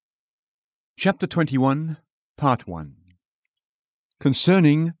Chapter 21, Part 1.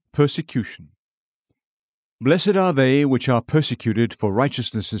 Concerning Persecution. Blessed are they which are persecuted for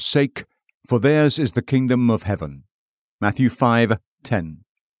righteousness' sake, for theirs is the kingdom of heaven. Matthew 5:10.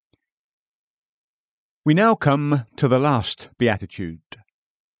 We now come to the last Beatitude.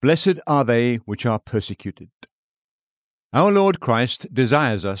 Blessed are they which are persecuted. Our Lord Christ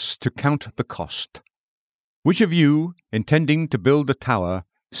desires us to count the cost. Which of you, intending to build a tower,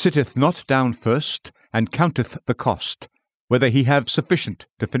 sitteth not down first, and counteth the cost, whether he have sufficient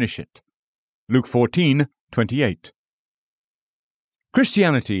to finish it? Luke 14:28.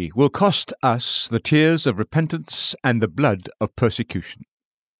 Christianity will cost us the tears of repentance and the blood of persecution.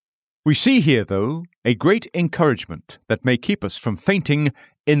 We see here, though, a great encouragement that may keep us from fainting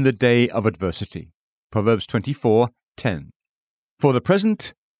in the day of adversity. Proverbs 24:10. For the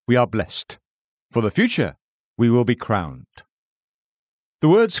present, we are blessed. For the future, we will be crowned. The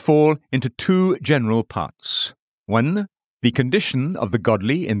words fall into two general parts. 1. The condition of the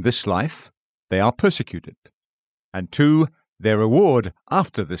godly in this life, they are persecuted. And 2. Their reward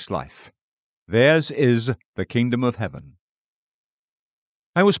after this life, theirs is the kingdom of heaven.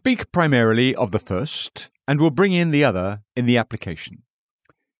 I will speak primarily of the first, and will bring in the other in the application.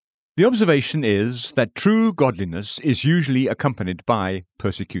 The observation is that true godliness is usually accompanied by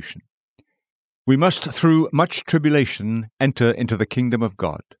persecution. We must through much tribulation enter into the kingdom of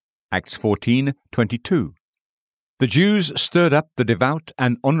God. Acts 14:22. The Jews stirred up the devout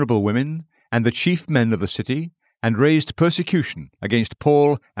and honorable women and the chief men of the city, and raised persecution against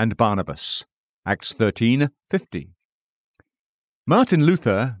Paul and Barnabas. Acts 13:50. Martin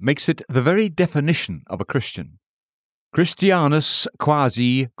Luther makes it the very definition of a Christian. Christianus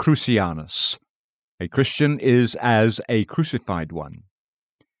quasi crucianus. A Christian is as a crucified one.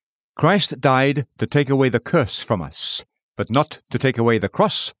 Christ died to take away the curse from us, but not to take away the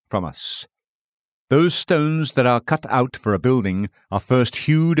cross from us. Those stones that are cut out for a building are first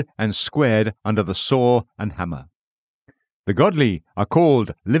hewed and squared under the saw and hammer. The godly are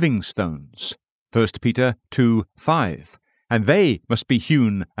called living stones, 1 Peter 2:5, and they must be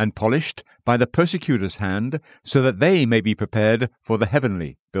hewn and polished by the persecutor's hand, so that they may be prepared for the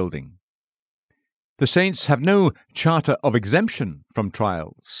heavenly building. The saints have no charter of exemption from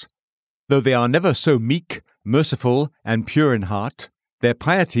trials. Though they are never so meek, merciful, and pure in heart, their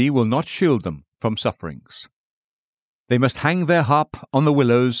piety will not shield them from sufferings. They must hang their harp on the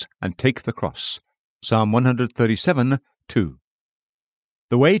willows and take the cross. Psalm 137:2.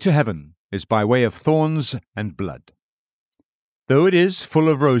 The way to heaven is by way of thorns and blood. Though it is full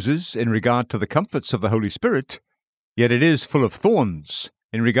of roses in regard to the comforts of the Holy Spirit, yet it is full of thorns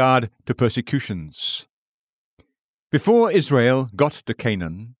in regard to persecutions. Before Israel got to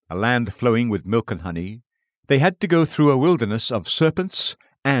Canaan, a land flowing with milk and honey, they had to go through a wilderness of serpents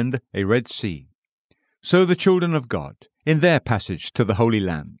and a Red Sea. So the children of God, in their passage to the Holy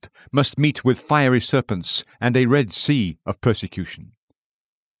Land, must meet with fiery serpents and a Red Sea of persecution.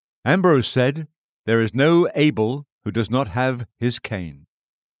 Ambrose said, "There is no Abel who does not have his Cain."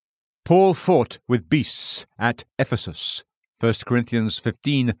 Paul fought with beasts at Ephesus, 1 Corinthians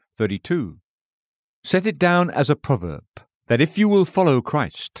 15:32. Set it down as a proverb that if you will follow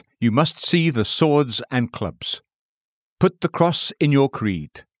Christ, you must see the swords and clubs. Put the cross in your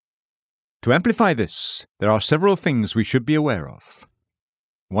creed. To amplify this, there are several things we should be aware of.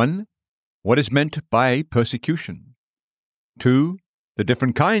 1. What is meant by persecution. 2. The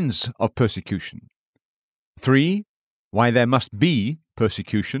different kinds of persecution. 3. Why there must be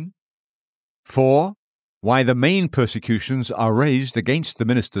persecution. 4. Why the main persecutions are raised against the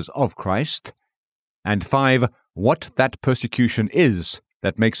ministers of Christ. And 5. What that persecution is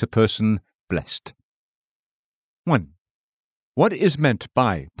that makes a person blessed. 1. What is meant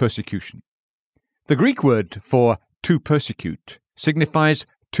by persecution? The Greek word for to persecute signifies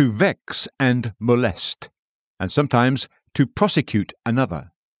to vex and molest, and sometimes to prosecute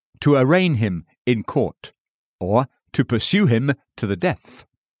another, to arraign him in court, or to pursue him to the death.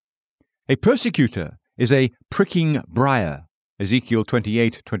 A persecutor is a pricking briar, Ezekiel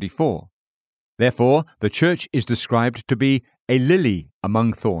 28:24. Therefore, the church is described to be a lily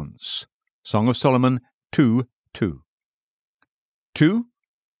among thorns, Song of Solomon 2:2. 2.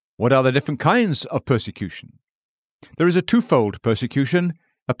 What are the different kinds of persecution? There is a twofold persecution,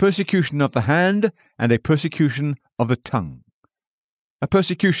 a persecution of the hand and a persecution of the tongue. A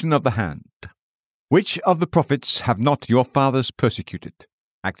persecution of the hand. Which of the prophets have not your fathers persecuted?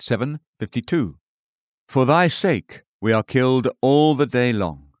 Acts 7:52. For thy sake we are killed all the day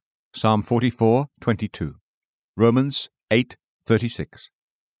long. Psalm 44:22. Romans 8:36.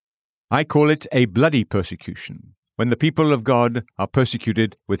 I call it a bloody persecution, when the people of God are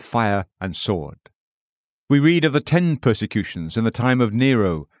persecuted with fire and sword. We read of the 10 persecutions in the time of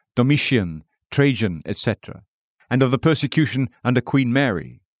Nero, Domitian, Trajan, etc., and of the persecution under Queen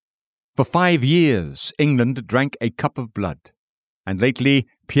Mary. For 5 years, England drank a cup of blood, and lately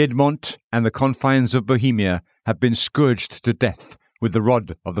Piedmont and the confines of Bohemia have been scourged to death with the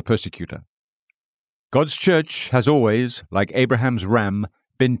rod of the persecutor. God's church has always, like Abraham's ram,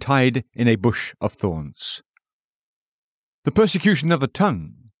 been tied in a bush of thorns. The persecution of the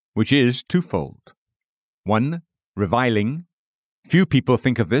tongue, which is twofold. 1. Reviling. Few people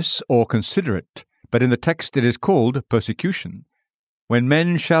think of this or consider it, but in the text it is called persecution. When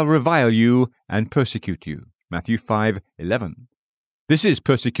men shall revile you and persecute you. Matthew 5:11. This is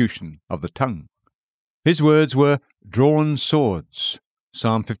persecution of the tongue. His words were drawn swords.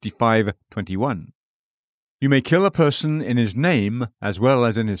 Psalm 55:21. You may kill a person in his name as well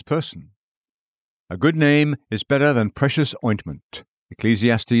as in his person. A good name is better than precious ointment.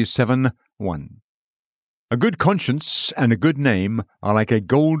 Ecclesiastes 7:1. A good conscience and a good name are like a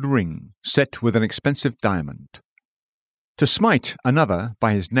gold ring set with an expensive diamond. To smite another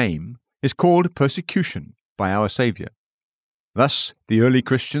by his name is called persecution by our Saviour. Thus the early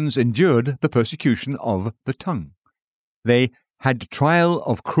Christians endured the persecution of the tongue. They had trial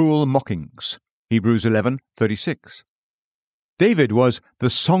of cruel mockings. Hebrews 11:36. David was the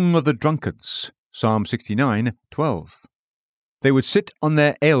song of the drunkards. Psalm 69:12. They would sit on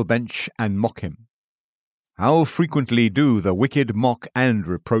their ale bench and mock him. How frequently do the wicked mock and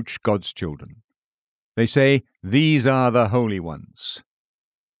reproach God's children? They say, "These are the holy ones."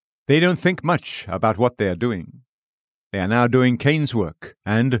 They don't think much about what they are doing. They are now doing Cain's work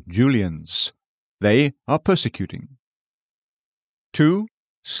and Julian's. They are persecuting. 2.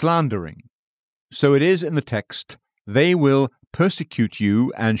 Slandering. So it is in the text, "They will persecute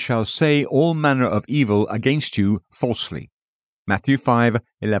you and shall say all manner of evil against you falsely." Matthew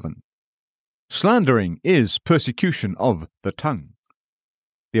 5:11. Slandering is persecution of the tongue.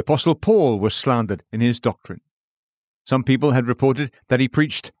 The Apostle Paul was slandered in his doctrine. Some people had reported that he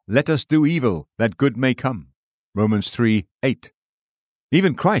preached, "Let us do evil, that good may come." Romans 3:8.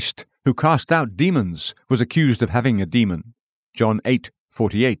 Even Christ, who cast out demons, was accused of having a demon. John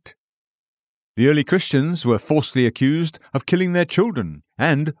 8:48. The early Christians were falsely accused of killing their children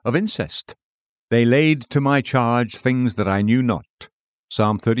and of incest. They laid to my charge things that I knew not.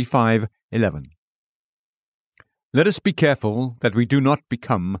 Psalm 35:11. Let us be careful that we do not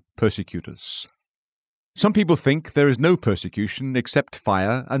become persecutors. Some people think there is no persecution except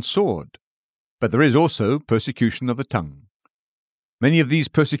fire and sword, but there is also persecution of the tongue. Many of these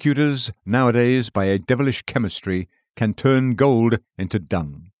persecutors nowadays, by a devilish chemistry, can turn gold into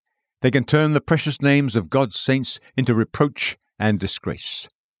dung. They can turn the precious names of God's saints into reproach and disgrace.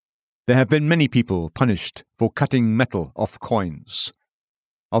 There have been many people punished for cutting metal off coins.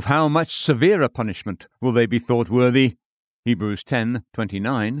 Of how much severer punishment will they be thought worthy, Hebrews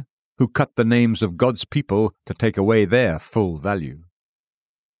 10:29, who cut the names of God's people to take away their full value.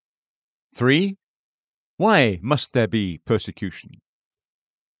 3. Why must there be persecution?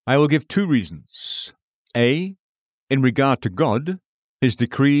 I will give 2 reasons. A. In regard to God, His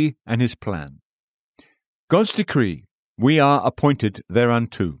decree and His plan. God's decree, we are appointed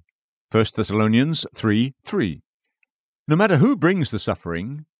thereunto. 1 Thessalonians 3:3. No matter who brings the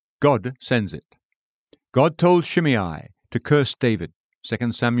suffering, God sends it. God told Shimei to curse David,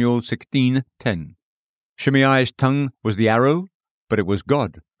 2 Samuel 16:10. Shimei's tongue was the arrow, but it was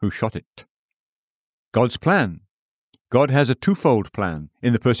God who shot it. God's plan. God has a twofold plan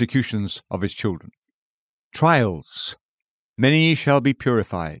in the persecutions of His children. Trials. Many shall be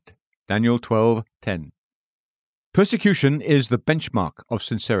purified. Daniel 12:10. Persecution is the benchmark of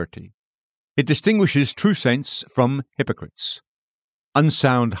sincerity. It distinguishes true saints from hypocrites.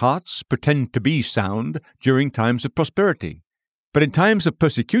 Unsound hearts pretend to be sound during times of prosperity, but in times of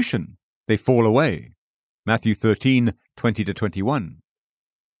persecution they fall away. Matthew 13:20-21.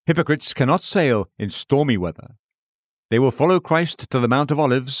 Hypocrites cannot sail in stormy weather. They will follow Christ to the Mount of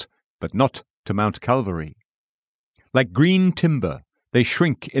Olives, but not to Mount Calvary. Like green timber, they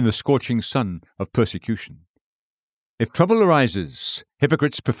shrink in the scorching sun of persecution. If trouble arises,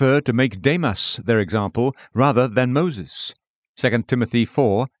 hypocrites prefer to make Demas their example rather than Moses. 2 Timothy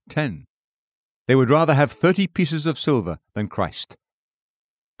 4:10. They would rather have 30 pieces of silver than Christ.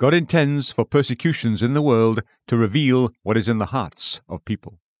 God intends for persecutions in the world to reveal what is in the hearts of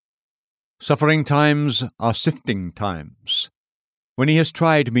people. Suffering times are sifting times. When He has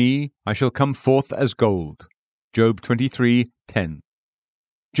tried me, I shall come forth as gold. Job 23:10.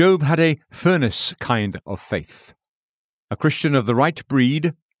 Job had a furnace kind of faith. A Christian of the right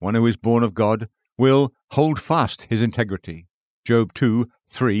breed, one who is born of God, will hold fast his integrity. Job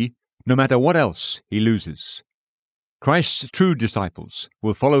 2:3, no matter what else he loses. Christ's true disciples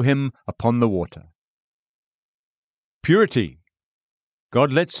will follow him upon the water. Purity.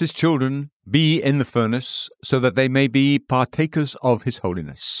 God lets his children be in the furnace so that they may be partakers of his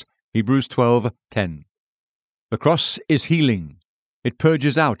holiness. Hebrews 12:10. The cross is healing. It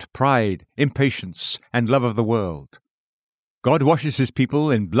purges out pride, impatience, and love of the world. God washes his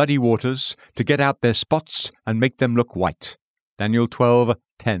people in bloody waters to get out their spots and make them look white. Daniel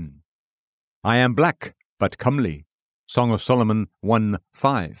 12:10. I am black, but comely. Song of Solomon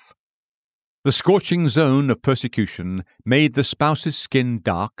 1:5. The scorching zone of persecution made the spouse's skin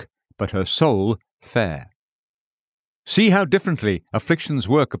dark, but her soul fair. See how differently afflictions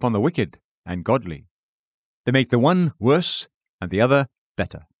work upon the wicked and godly. They make the one worse and the other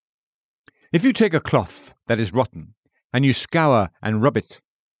better. If you take a cloth that is rotten, and you scour and rub it,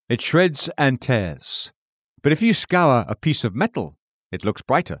 it shreds and tears. But if you scour a piece of metal, it looks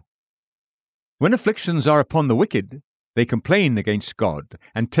brighter. When afflictions are upon the wicked, they complain against God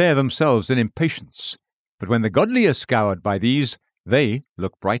and tear themselves in impatience. But when the godly are scoured by these, they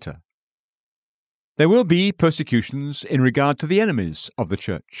look brighter. There will be persecutions in regard to the enemies of the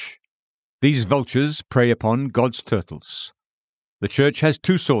church. These vultures prey upon God's turtles. The church has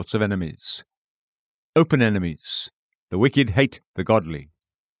two sorts of enemies. Open enemies. The wicked hate the godly.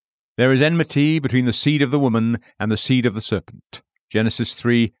 There is enmity between the seed of the woman and the seed of the serpent. Genesis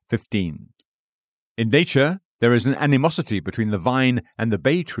 3:15. In nature, there is an animosity between the vine and the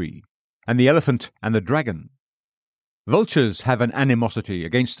bay tree, and the elephant and the dragon. Vultures have an animosity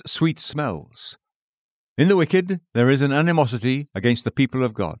against sweet smells. In the wicked, there is an animosity against the people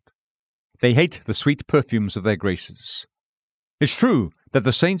of God. They hate the sweet perfumes of their graces. It's true that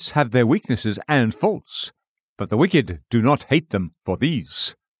the saints have their weaknesses and faults, but the wicked do not hate them for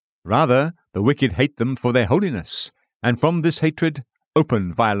these. Rather, the wicked hate them for their holiness, and from this hatred,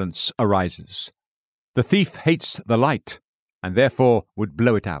 open violence arises. The thief hates the light, and therefore would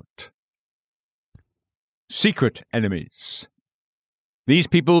blow it out. Secret enemies. These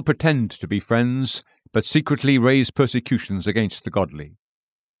people pretend to be friends, but secretly raise persecutions against the godly.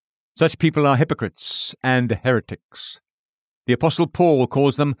 Such people are hypocrites and heretics. The Apostle Paul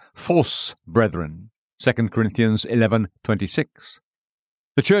calls them false brethren, 2 Corinthians 11:26.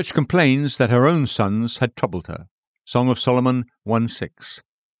 The church complains that her own sons had troubled her, Song of Solomon 1:6.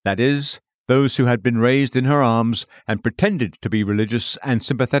 That is, those who had been raised in her arms and pretended to be religious and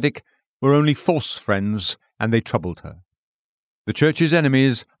sympathetic were only false friends, and they troubled her. The church's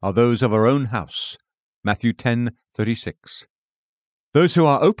enemies are those of her own house, Matthew 10:36. Those who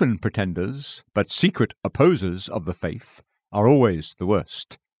are open pretenders, but secret opposers of the faith, are always the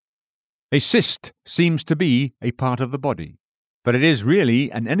worst. A cyst seems to be a part of the body, but it is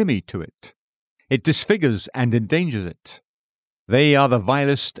really an enemy to it. It disfigures and endangers it. They are the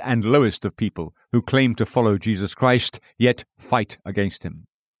vilest and lowest of people who claim to follow Jesus Christ, yet fight against him.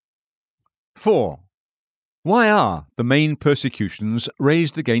 4. Why are the main persecutions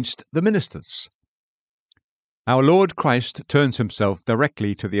raised against the ministers? Our Lord Christ turns himself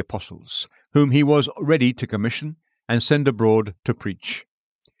directly to the apostles, whom he was ready to commission and send abroad to preach.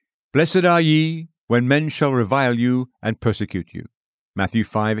 Blessed are ye when men shall revile you and persecute you. Matthew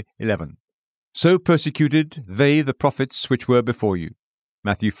 5:11. So persecuted they the prophets which were before you.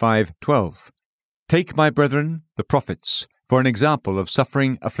 Matthew 5:12. Take, my brethren, the prophets, for an example of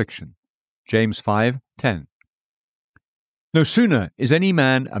suffering affliction. James 5:10. No sooner is any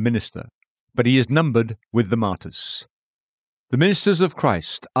man a minister, but he is numbered with the martyrs. The ministers of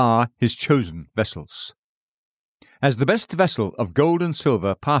Christ are his chosen vessels. As the best vessel of gold and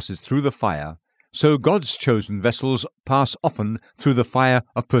silver passes through the fire, so God's chosen vessels pass often through the fire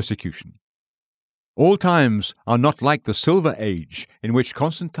of persecution. All times are not like the Silver Age in which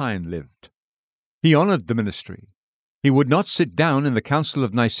Constantine lived. He honored the ministry. He would not sit down in the Council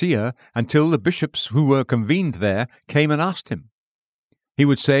of Nicaea until the bishops who were convened there came and asked him. He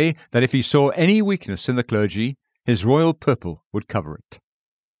would say that if he saw any weakness in the clergy, his royal purple would cover it.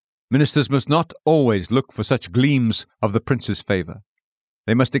 Ministers must not always look for such gleams of the prince's favour.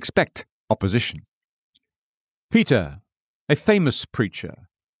 They must expect opposition. Peter, a famous preacher,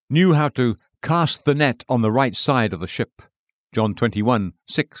 knew how to cast the net on the right side of the ship, John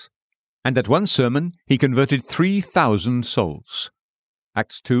 21:6, and at one sermon he converted 3,000 souls,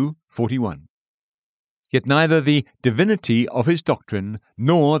 Acts 2:41. Yet neither the divinity of his doctrine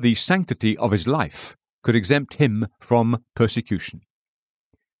nor the sanctity of his life could exempt him from persecution.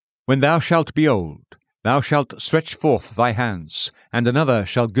 When thou shalt be old, thou shalt stretch forth thy hands, and another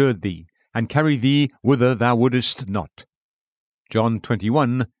shall gird thee, and carry thee whither thou wouldest not. John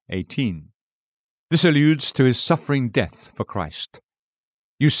 21:18. This alludes to his suffering death for Christ.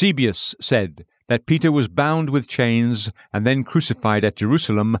 Eusebius said that Peter was bound with chains and then crucified at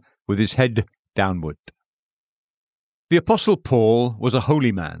Jerusalem with his head downward. The Apostle Paul was a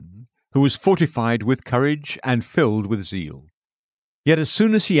holy man who was fortified with courage and filled with zeal. Yet as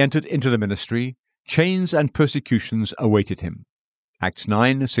soon as he entered into the ministry, chains and persecutions awaited him. Acts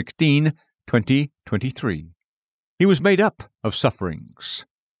 9:16, 20, 23. He was made up of sufferings.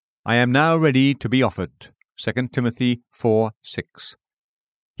 I am now ready to be offered. 2 Timothy 4:6.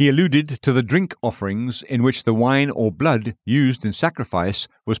 He alluded to the drink offerings in which the wine or blood used in sacrifice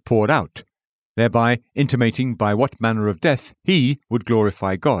was poured out, thereby intimating by what manner of death he would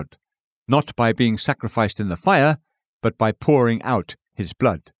glorify God, not by being sacrificed in the fire, but by pouring out his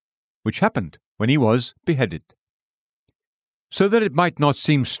blood, which happened when he was beheaded. So that it might not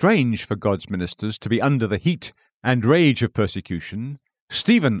seem strange for God's ministers to be under the heat and rage of persecution,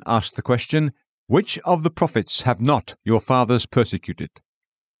 Stephen asked the question, "Which of the prophets have not your fathers persecuted?"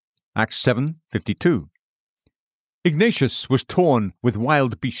 Acts 7:52. Ignatius was torn with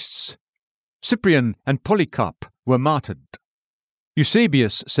wild beasts. Cyprian and Polycarp were martyred.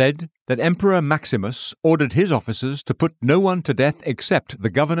 Eusebius said that Emperor Maximus ordered his officers to put no one to death except the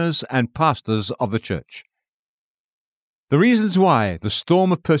governors and pastors of the church. The reasons why the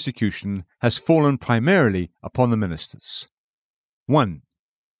storm of persecution has fallen primarily upon the ministers. 1.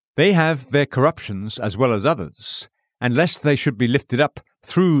 They have their corruptions as well as others, and lest they should be lifted up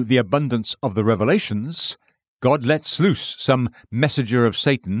through the abundance of the revelations, God lets loose some messenger of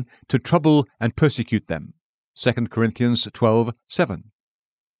Satan to trouble and persecute them. 2 Corinthians 12:7.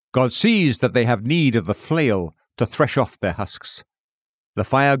 God sees that they have need of the flail to thresh off their husks. The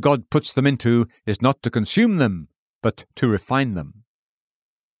fire God puts them into is not to consume them, but to refine them.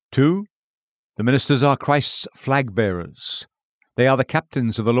 2. The ministers are Christ's flag-bearers. They are the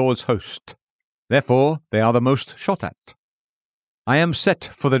captains of the Lord's host. Therefore, they are the most shot at. I am set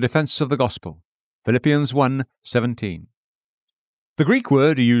for the defense of the gospel. Philippians 1:17. The Greek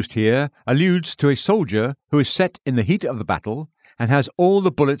word used here alludes to a soldier who is set in the heat of the battle and has all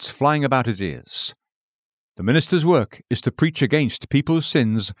the bullets flying about his ears. The minister's work is to preach against people's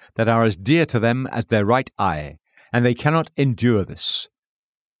sins that are as dear to them as their right eye, and they cannot endure this.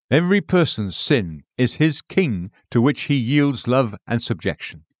 Every person's sin is his king to which he yields love and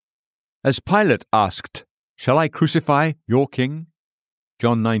subjection. As Pilate asked, "Shall I crucify your king?"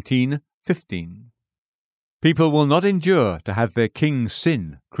 John 19:15. People will not endure to have their king's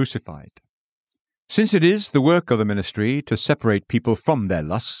sin crucified. Since it is the work of the ministry to separate people from their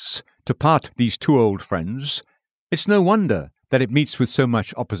lusts, to part these two old friends, it's no wonder that it meets with so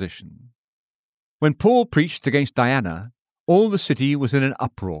much opposition. When Paul preached against Diana, all the city was in an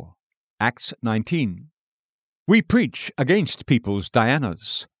uproar. Acts 19. We preach against people's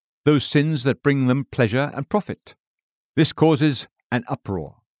Dianas, those sins that bring them pleasure and profit. This causes an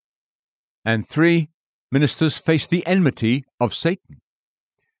uproar. And 3. Ministers face the enmity of Satan.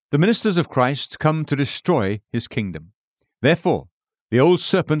 The ministers of Christ come to destroy his kingdom. Therefore, the old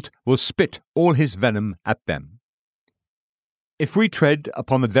serpent will spit all his venom at them. If we tread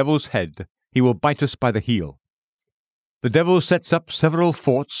upon the devil's head, he will bite us by the heel. The devil sets up several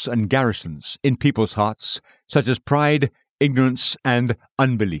forts and garrisons in people's hearts, such as pride, ignorance, and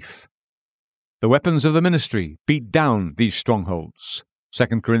unbelief. The weapons of the ministry beat down these strongholds.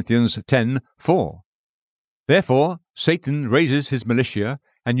 2 Corinthians 10:4. Therefore, Satan raises his militia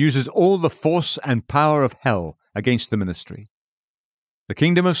and uses all the force and power of hell against the ministry. The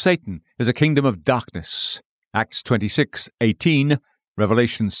kingdom of Satan is a kingdom of darkness. Acts 26:18,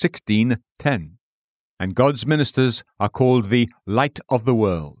 Revelation 16:10. And God's ministers are called the light of the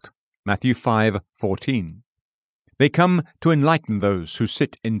world. Matthew 5:14. They come to enlighten those who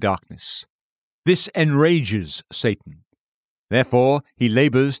sit in darkness. This enrages Satan. Therefore, he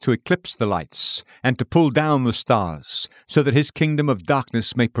labors to eclipse the lights and to pull down the stars, so that his kingdom of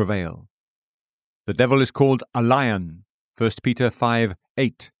darkness may prevail. The devil is called a lion. 1 Peter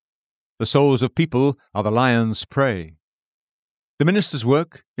 5:8. The souls of people are the lion's prey. The minister's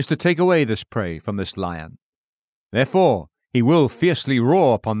work is to take away this prey from this lion. Therefore, he will fiercely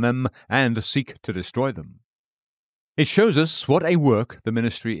roar upon them and seek to destroy them. It shows us what a work the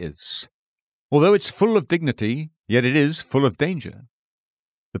ministry is. Although it's full of dignity, yet it is full of danger.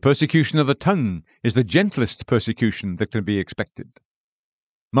 The persecution of the tongue is the gentlest persecution that can be expected.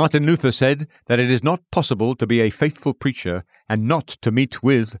 Martin Luther said that it is not possible to be a faithful preacher and not to meet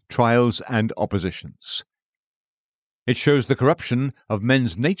with trials and oppositions. It shows the corruption of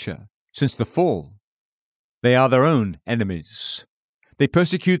men's nature since the fall. They are their own enemies. They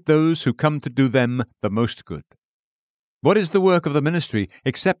persecute those who come to do them the most good. What is the work of the ministry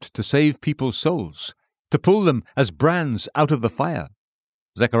except to save people's souls, to pull them as brands out of the fire?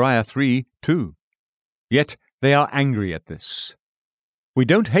 Zechariah 3:2. Yet they are angry at this. We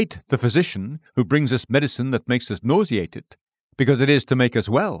don't hate the physician who brings us medicine that makes us nauseated, because it is to make us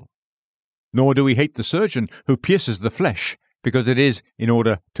well. Nor do we hate the surgeon who pierces the flesh, because it is in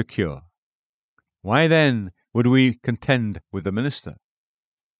order to cure. Why then would we contend with the minister?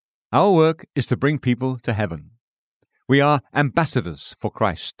 Our work is to bring people to heaven. We are ambassadors for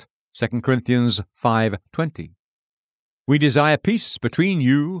Christ. 2 Corinthians 5:20. We desire peace between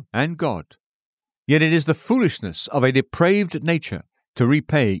you and God. Yet it is the foolishness of a depraved nature to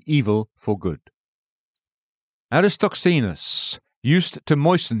repay evil for good. Aristoxenus used to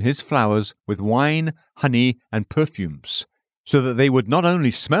moisten his flowers with wine, honey, and perfumes, so that they would not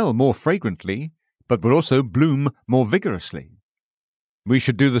only smell more fragrantly, but would also bloom more vigorously. We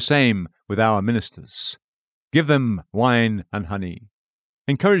should do the same with our ministers. Give them wine and honey.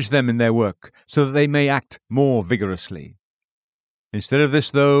 Encourage them in their work, so that they may act more vigorously. Instead of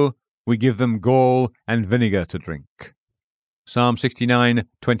this, though, we give them gall and vinegar to drink. Psalm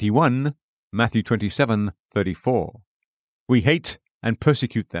 69:21, Matthew 27:34. We hate and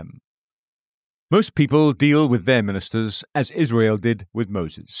persecute them. Most people deal with their ministers as Israel did with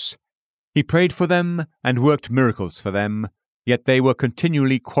Moses. He prayed for them and worked miracles for them, yet they were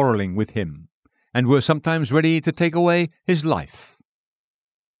continually quarreling with him, and were sometimes ready to take away his life.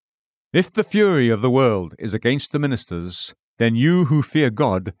 If the fury of the world is against the ministers, then you who fear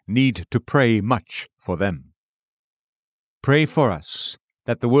God need to pray much for them. Pray for us,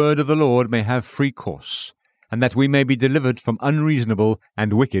 that the word of the Lord may have free course, and that we may be delivered from unreasonable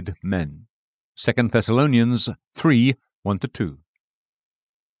and wicked men. 2 Thessalonians 3:1-2.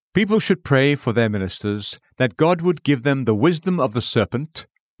 People should pray for their ministers that God would give them the wisdom of the serpent,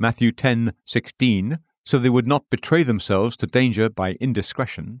 Matthew 10:16, so they would not betray themselves to danger by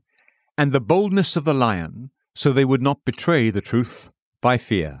indiscretion, and the boldness of the lion, so they would not betray the truth by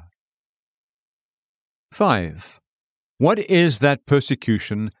fear. 5. What is that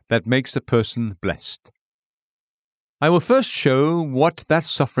persecution that makes a person blessed? I will first show what that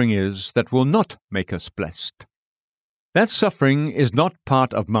suffering is that will not make us blessed. That suffering is not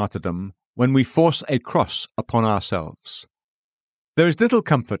part of martyrdom when we force a cross upon ourselves. There is little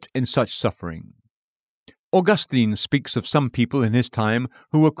comfort in such suffering. Augustine speaks of some people in his time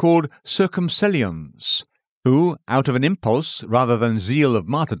who were called circumcellions, who, out of an impulse rather than zeal of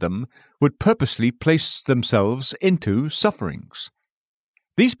martyrdom, would purposely place themselves into sufferings.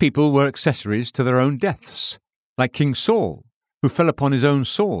 These people were accessories to their own deaths, like King Saul, who fell upon his own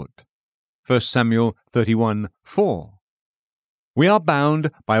sword. 1 Samuel 31:4. We are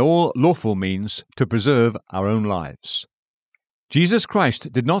bound by all lawful means to preserve our own lives. Jesus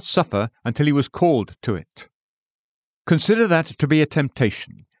Christ did not suffer until he was called to it. Consider that to be a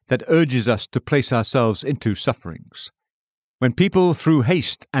temptation that urges us to place ourselves into sufferings. When people through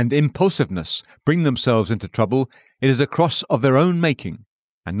haste and impulsiveness bring themselves into trouble, it is a cross of their own making,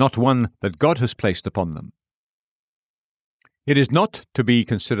 and not one that God has placed upon them. It is not to be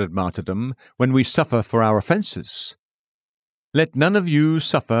considered martyrdom when we suffer for our offences. Let none of you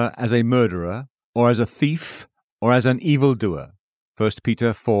suffer as a murderer, or as a thief, or as an evildoer. 1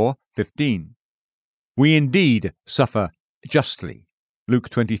 Peter 4:15. We indeed suffer justly. Luke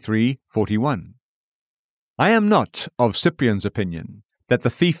 23:41. I am not of Cyprian's opinion that the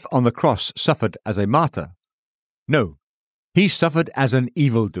thief on the cross suffered as a martyr. No, he suffered as an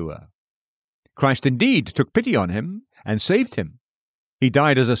evildoer. Christ indeed took pity on him and saved him. He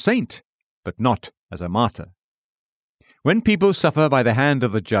died as a saint, but not as a martyr. When people suffer by the hand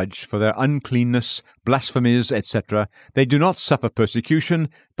of the judge for their uncleanness, blasphemies, etc., they do not suffer persecution,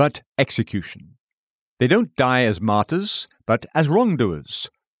 but execution. They don't die as martyrs, but as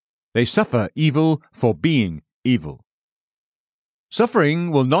wrongdoers. They suffer evil for being evil. Suffering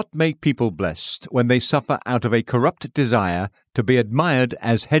will not make people blessed when they suffer out of a corrupt desire to be admired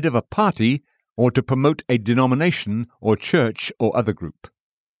as head of a party or to promote a denomination or church or other group.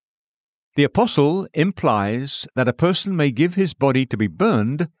 The apostle implies that a person may give his body to be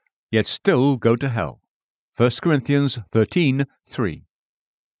burned, yet still go to hell. 1 Corinthians 13:3.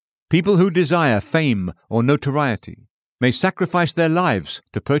 People who desire fame or notoriety may sacrifice their lives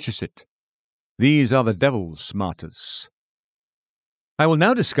to purchase it. These are the devil's martyrs. I will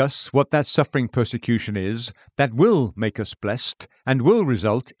now discuss what that suffering persecution is that will make us blessed and will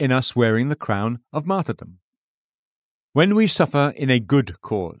result in us wearing the crown of martyrdom. When we suffer in a good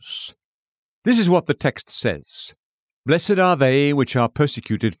cause. This is what the text says. Blessed are they which are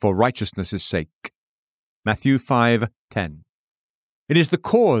persecuted for righteousness' sake. Matthew 5:10. It is the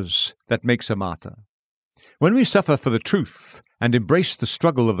cause that makes a martyr. When we suffer for the truth and embrace the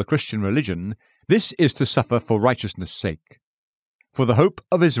struggle of the Christian religion, this is to suffer for righteousness' sake. For the hope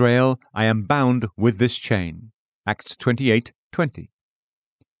of Israel I am bound with this chain. Acts 28:20.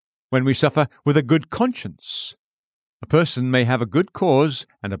 When we suffer with a good conscience, a person may have a good cause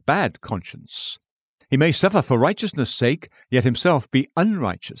and a bad conscience. He may suffer for righteousness' sake, yet himself be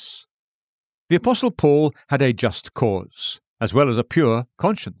unrighteous. The Apostle Paul had a just cause, as well as a pure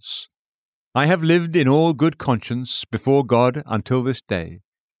conscience. I have lived in all good conscience before God until this day.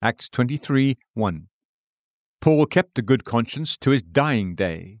 Acts 23:1. Paul kept a good conscience to his dying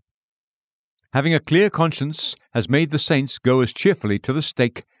day. Having a clear conscience has made the saints go as cheerfully to the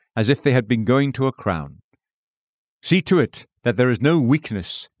stake as if they had been going to a crown. See to it that there is no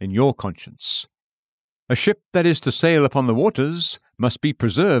weakness in your conscience. A ship that is to sail upon the waters must be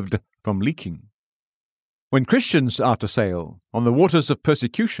preserved from leaking. When Christians are to sail on the waters of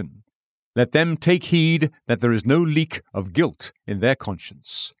persecution, let them take heed that there is no leak of guilt in their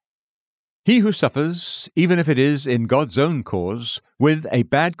conscience. He who suffers, even if it is in God's own cause, with a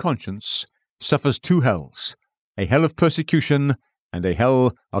bad conscience, suffers two hells, a hell of persecution and a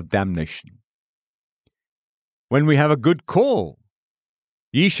hell of damnation. When we have a good call,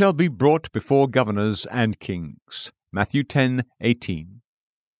 ye shall be brought before governors and kings. Matthew 10:18.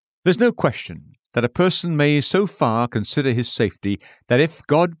 There's no question that a person may so far consider his safety that if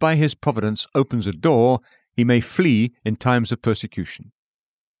God by his providence opens a door, he may flee in times of persecution.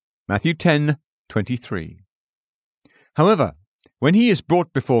 Matthew 10:23. However, when he is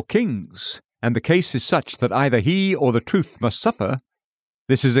brought before kings, and the case is such that either he or the truth must suffer,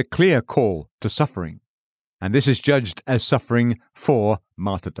 this is a clear call to suffering, and this is judged as suffering for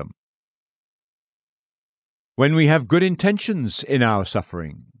martyrdom. When we have good intentions in our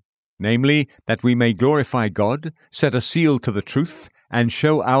suffering, namely, that we may glorify God, set a seal to the truth, and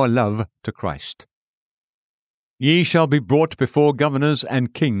show our love to Christ. Ye shall be brought before governors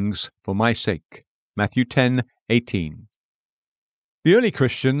and kings for my sake. Matthew 10:18. The early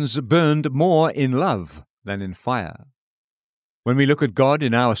Christians burned more in love than in fire. When we look at God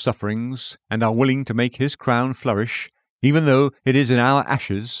in our sufferings and are willing to make His crown flourish, even though it is in our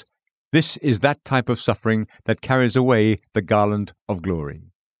ashes, this is that type of suffering that carries away the garland of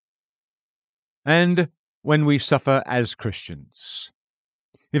glory. And when we suffer as Christians.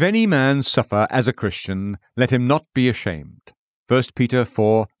 If any man suffer as a Christian, let him not be ashamed. 1 Peter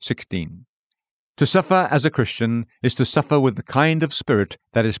 4:16. To suffer as a Christian is to suffer with the kind of spirit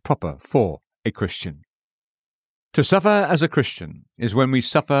that is proper for a Christian. To suffer as a Christian is when we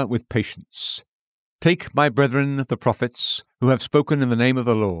suffer with patience. Take my brethren the prophets, who have spoken in the name of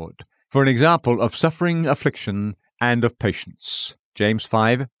the Lord, for an example of suffering, affliction, and of patience. James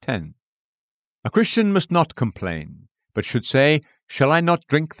 5:10. A Christian must not complain, but should say, Shall I not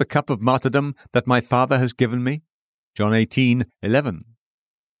drink the cup of martyrdom that my Father has given me? John 18:11.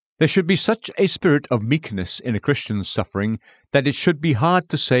 There should be such a spirit of meekness in a Christian's suffering that it should be hard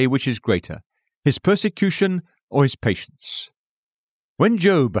to say which is greater, his persecution or his patience. When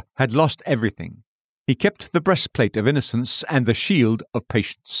Job had lost everything, he kept the breastplate of innocence and the shield of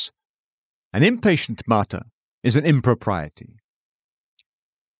patience. An impatient martyr is an impropriety.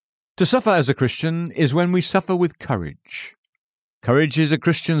 To suffer as a Christian is when we suffer with courage. Courage is a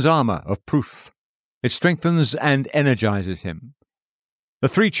Christian's armor of proof. It strengthens and energizes him. The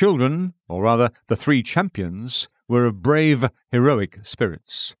three children, or rather the three champions, were of brave, heroic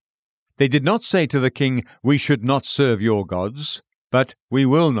spirits. They did not say to the king, We should not serve your gods, but we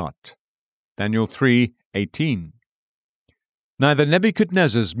will not. Daniel 3:18. Neither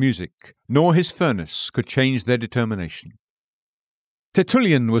Nebuchadnezzar's music nor his furnace could change their determination.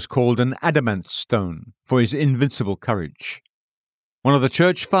 Tertullian was called an adamant stone for his invincible courage. One of the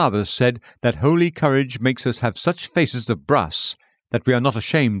church fathers said that holy courage makes us have such faces of brass that we are not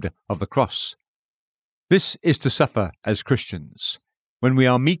ashamed of the cross. This is to suffer as Christians, when we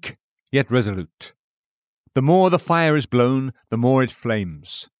are meek yet resolute. The more the fire is blown, the more it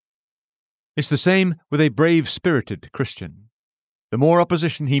flames. It's the same with a brave-spirited Christian. The more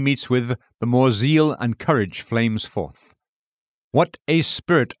opposition he meets with, the more zeal and courage flames forth. What a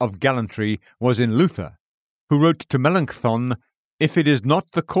spirit of gallantry was in Luther, who wrote to Melanchthon, If it is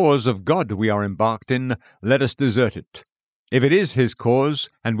not the cause of God we are embarked in, let us desert it. If it is his cause,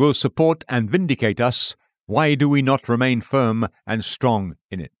 and will support and vindicate us, why do we not remain firm and strong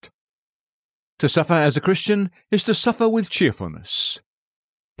in it? To suffer as a Christian is to suffer with cheerfulness.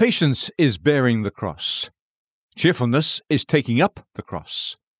 Patience is bearing the cross. Cheerfulness is taking up the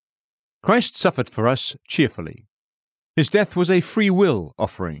cross. Christ suffered for us cheerfully. His death was a free will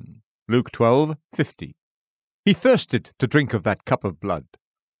offering. Luke 12:50. He thirsted to drink of that cup of blood.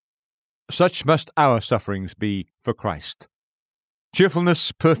 Such must our sufferings be for Christ.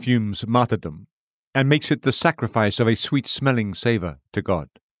 Cheerfulness perfumes martyrdom, and makes it the sacrifice of a sweet-smelling savour to God.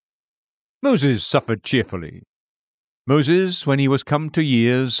 Moses suffered cheerfully. Moses, when he was come to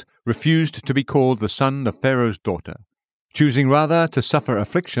years, refused to be called the son of Pharaoh's daughter, choosing rather to suffer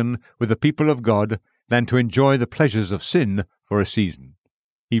affliction with the people of God than to enjoy the pleasures of sin for a season.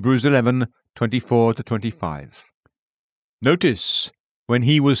 Hebrews 11:24-25. Notice, when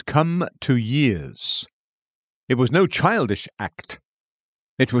he was come to years. It was no childish act.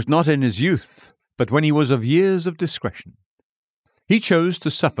 It was not in his youth, but when he was of years of discretion. He chose to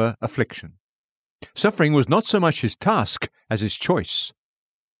suffer affliction. Suffering was not so much his task as his choice.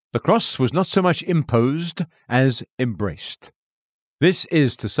 The cross was not so much imposed as embraced. This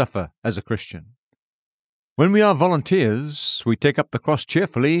is to suffer as a Christian. When we are volunteers, we take up the cross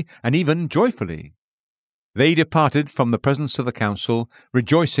cheerfully and even joyfully. They departed from the presence of the council,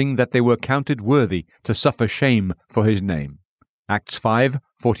 rejoicing that they were counted worthy to suffer shame for his name. Acts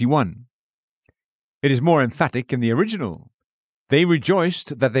 5:41. It is more emphatic in the original. They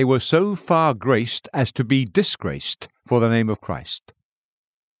rejoiced that they were so far graced as to be disgraced for the name of Christ.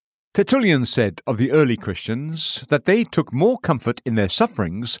 Tertullian said of the early Christians that they took more comfort in their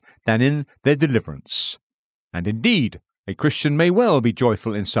sufferings than in their deliverance. And indeed, a Christian may well be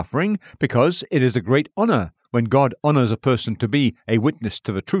joyful in suffering, because it is a great honour when God honours a person to be a witness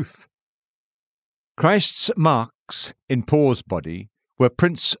to the truth. Christ's marks in Paul's body were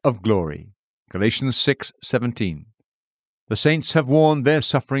Prince of Glory. Galatians 6:17. The saints have worn their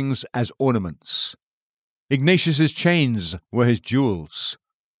sufferings as ornaments. Ignatius's chains were his jewels.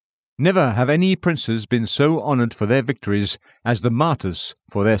 Never have any princes been so honoured for their victories as the martyrs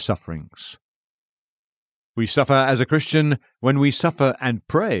for their sufferings. We suffer as a Christian when we suffer and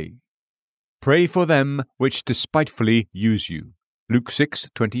pray. Pray for them which despitefully use you. Luke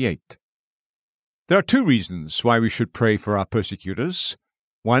 6:28. There are two reasons why we should pray for our persecutors.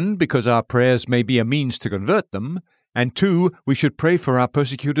 One, because our prayers may be a means to convert them, and two, we should pray for our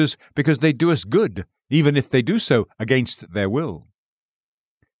persecutors because they do us good, even if they do so against their will.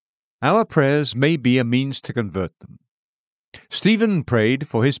 Our prayers may be a means to convert them. Stephen prayed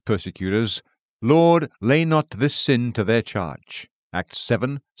for his persecutors, Lord, lay not this sin to their charge. Acts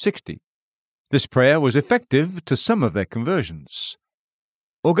 7:60. This prayer was effective to some of their conversions.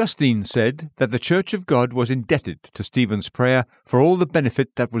 Augustine said that the Church of God was indebted to Stephen's prayer for all the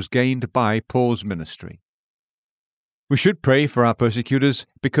benefit that was gained by Paul's ministry. We should pray for our persecutors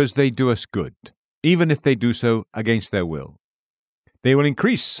because they do us good, even if they do so against their will. They will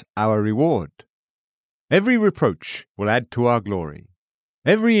increase our reward. Every reproach will add to our glory.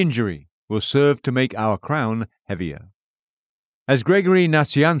 Every injury will serve to make our crown heavier. As Gregory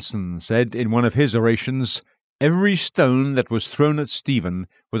Nazianzen said in one of his orations, every stone that was thrown at Stephen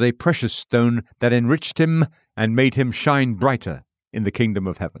was a precious stone that enriched him and made him shine brighter in the kingdom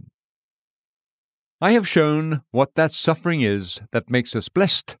of heaven. I have shown what that suffering is that makes us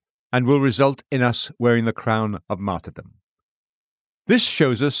blessed and will result in us wearing the crown of martyrdom. This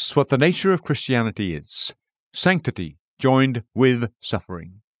shows us what the nature of Christianity is: sanctity joined with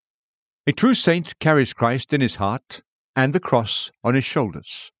suffering. A true saint carries Christ in his heart and the cross on his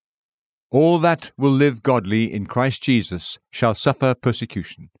shoulders. All that will live godly in Christ Jesus shall suffer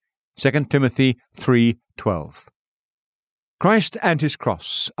persecution. 2 Timothy 3:12. Christ and his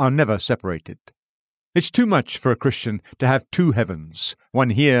cross are never separated. It's too much for a Christian to have two heavens,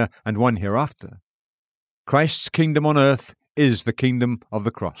 one here and one hereafter. Christ's kingdom on earth is the kingdom of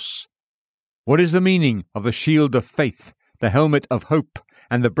the cross. What is the meaning of the shield of faith, the helmet of hope,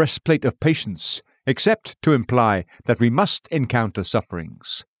 and the breastplate of patience, except to imply that we must encounter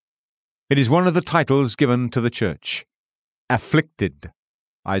sufferings? It is one of the titles given to the church. Afflicted.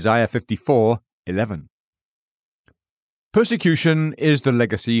 Isaiah 54:11. Persecution is the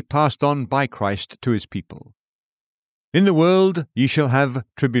legacy passed on by Christ to his people. In the world ye shall have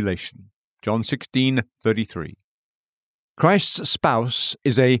tribulation. John 16:33. Christ's spouse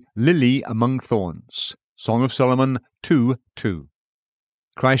is a lily among thorns. Song of Solomon 2:2.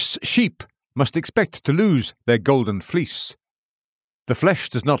 Christ's sheep must expect to lose their golden fleece. The flesh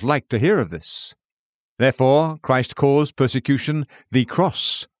does not like to hear of this. Therefore, Christ calls persecution the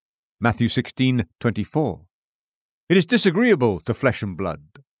cross. Matthew 16:24. It is disagreeable to flesh and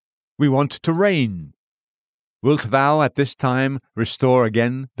blood. We want to reign. Wilt thou at this time restore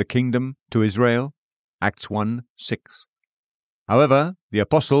again the kingdom to Israel? Acts 1:6. However, the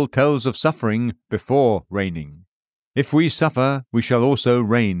apostle tells of suffering before reigning. If we suffer, we shall also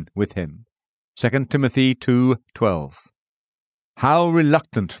reign with him. 2 Timothy 2:12. How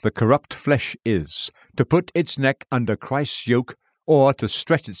reluctant the corrupt flesh is to put its neck under Christ's yoke or to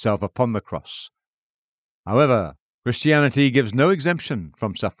stretch itself upon the cross. However, Christianity gives no exemption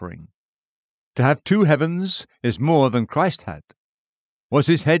from suffering. To have two heavens is more than Christ had. Was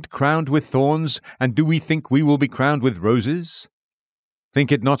his head crowned with thorns, and do we think we will be crowned with roses?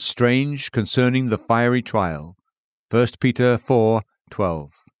 Think it not strange concerning the fiery trial. 1 Peter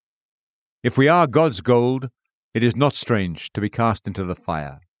 4:12. If we are God's gold, it is not strange to be cast into the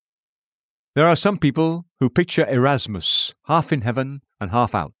fire. There are some people who picture Erasmus half in heaven and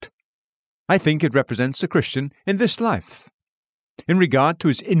half out. I think it represents a Christian in this life. In regard to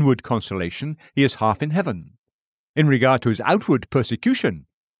his inward consolation, he is half in heaven. In regard to his outward persecution,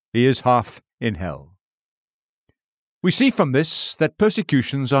 he is half in hell. We see from this that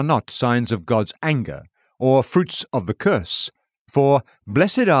persecutions are not signs of God's anger or fruits of the curse, for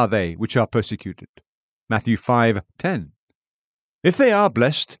blessed are they which are persecuted. Matthew 5:10. If they are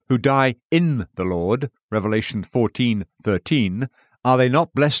blessed who die in the Lord, Revelation 14:13, are they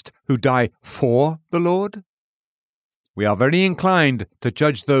not blessed who die for the Lord? We are very inclined to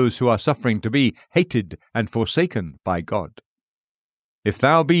judge those who are suffering to be hated and forsaken by God. If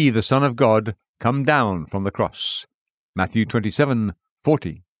thou be the Son of God, come down from the cross. Matthew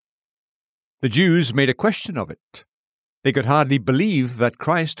 27:40. The Jews made a question of it. They could hardly believe that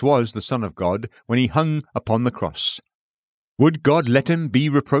Christ was the Son of God when he hung upon the cross. Would God let him be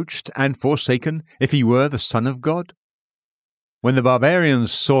reproached and forsaken if he were the Son of God? When the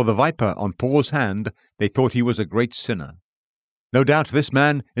barbarians saw the viper on Paul's hand, they thought he was a great sinner. No doubt this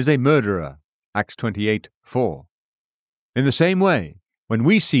man is a murderer. Acts 28:4. In the same way, when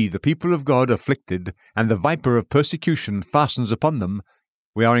we see the people of God afflicted and the viper of persecution fastens upon them,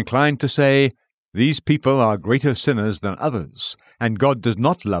 we are inclined to say, these people are greater sinners than others, and God does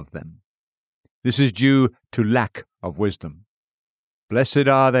not love them. This is due to lack of wisdom. Blessed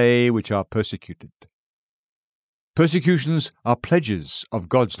are they which are persecuted. Persecutions are pledges of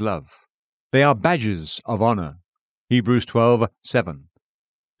God's love. They are badges of honor. Hebrews 12:7.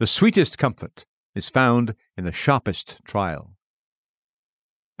 The sweetest comfort is found in the sharpest trial.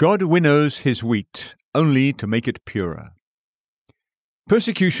 God winnows his wheat only to make it purer.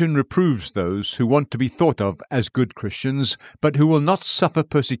 Persecution reproves those who want to be thought of as good Christians, but who will not suffer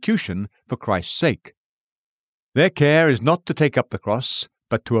persecution for Christ's sake. Their care is not to take up the cross,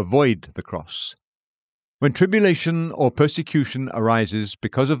 but to avoid the cross. When tribulation or persecution arises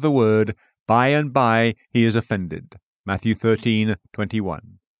because of the word, by and by he is offended. Matthew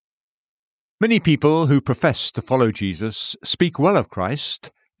 13:21. Many people who profess to follow Jesus speak well of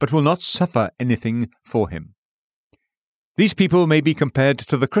Christ, but will not suffer anything for him. These people may be compared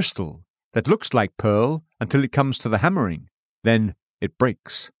to the crystal that looks like pearl until it comes to the hammering, then it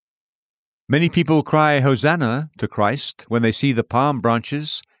breaks. Many people cry Hosanna to Christ when they see the palm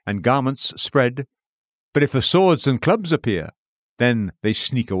branches and garments spread, but if the swords and clubs appear, then they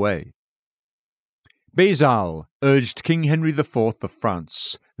sneak away. Basil urged King Henry IV of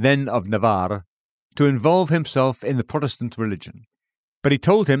France, then of Navarre, to involve himself in the Protestant religion, but he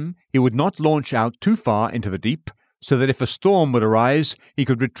told him he would not launch out too far into the deep, so that if a storm would arise, he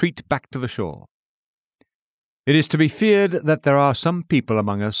could retreat back to the shore. It is to be feared that there are some people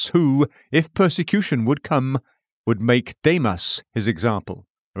among us who, if persecution would come, would make Demas his example,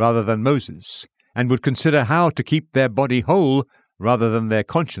 rather than Moses, and would consider how to keep their body whole, rather than their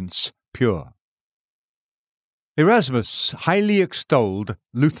conscience pure. Erasmus highly extolled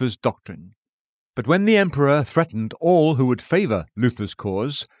Luther's doctrine, but when the emperor threatened all who would favour Luther's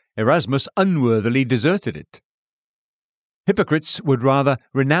cause, Erasmus unworthily deserted it. Hypocrites would rather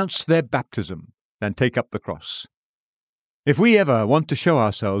renounce their baptism than take up the cross. If we ever want to show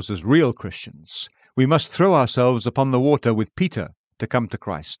ourselves as real Christians, we must throw ourselves upon the water with Peter to come to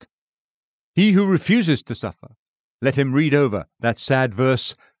Christ. He who refuses to suffer, let him read over that sad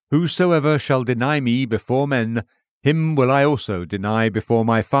verse, "Whosoever shall deny me before men, him will I also deny before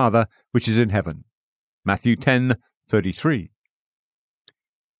my Father which is in heaven." Matthew 10:33.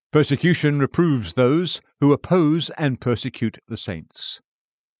 Persecution reproves those who oppose and persecute the saints.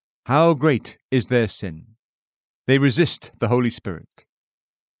 How great is their sin! They resist the Holy Spirit.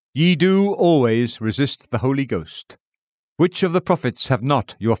 Ye do always resist the Holy Ghost. Which of the prophets have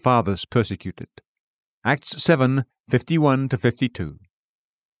not your fathers persecuted? Acts 7:51-52.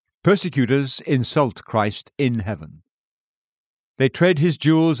 Persecutors insult Christ in heaven. They tread his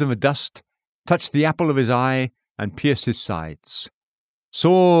jewels in the dust, touch the apple of his eye, and pierce his sides.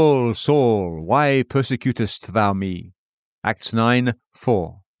 Saul, Saul, why persecutest thou me? Acts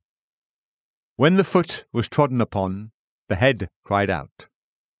 9:4. When the foot was trodden upon, the head cried out.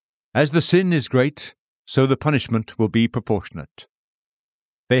 As the sin is great, so the punishment will be proportionate.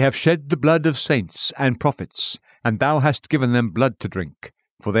 They have shed the blood of saints and prophets, and thou hast given them blood to drink,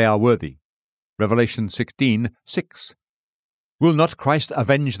 for they are worthy. Revelation 16:6. Will not Christ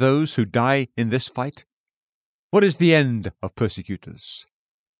avenge those who die in this fight? What is the end of persecutors?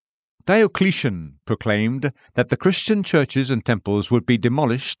 Diocletian proclaimed that the Christian churches and temples would be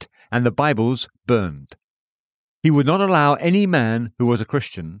demolished and the Bibles burned. He would not allow any man who was a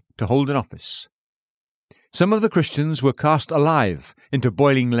Christian to hold an office. Some of the Christians were cast alive into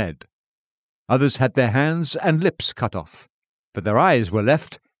boiling lead. Others had their hands and lips cut off, but their eyes were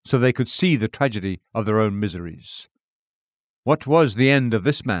left so they could see the tragedy of their own miseries. What was the end of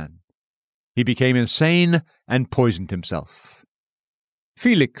this man? He became insane and poisoned himself.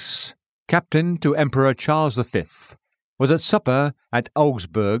 Felix, captain to Emperor Charles V, was at supper at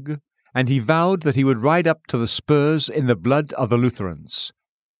Augsburg, and he vowed that he would ride up to the spurs in the blood of the Lutherans.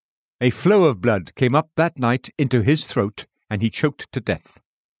 A flow of blood came up that night into his throat, and he choked to death.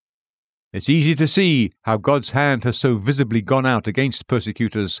 It's easy to see how God's hand has so visibly gone out against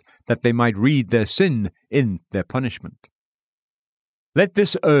persecutors that they might read their sin in their punishment. Let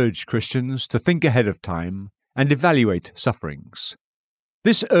this urge Christians to think ahead of time and evaluate sufferings.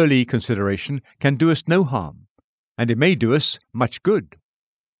 This early consideration can do us no harm, and it may do us much good.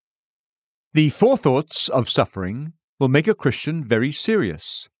 The forethoughts of suffering will make a Christian very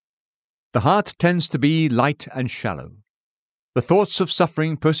serious. The heart tends to be light and shallow. The thoughts of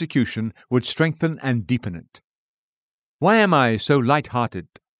suffering persecution would strengthen and deepen it. Why am I so light-hearted?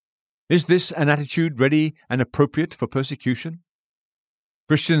 Is this an attitude ready and appropriate for persecution?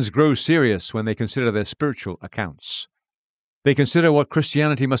 Christians grow serious when they consider their spiritual accounts. They consider what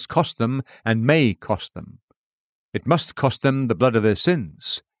Christianity must cost them and may cost them. It must cost them the blood of their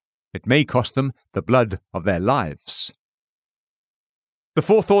sins. It may cost them the blood of their lives. The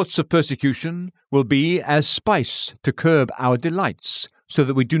forethoughts of persecution will be as spice to curb our delights, so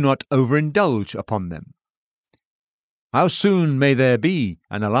that we do not overindulge upon them. How soon may there be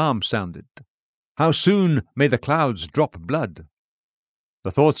an alarm sounded? How soon may the clouds drop blood?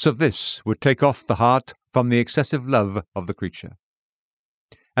 The thoughts of this would take off the heart from the excessive love of the creature.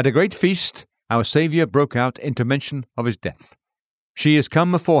 At a great feast, our Saviour broke out into mention of his death. She is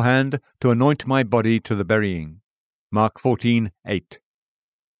come aforehand to anoint my body to the burying. Mark 14:8.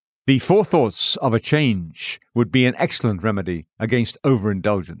 The forethoughts of a change would be an excellent remedy against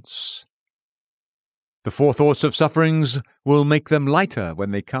overindulgence. The forethoughts of sufferings will make them lighter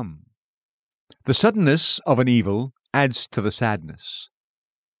when they come. The suddenness of an evil adds to the sadness.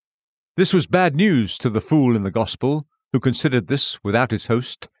 This was bad news to the fool in the gospel, who considered this without its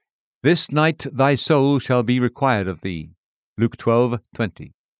host. This night thy soul shall be required of thee. Luke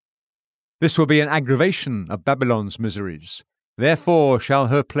 12:20. This will be an aggravation of Babylon's miseries. Therefore shall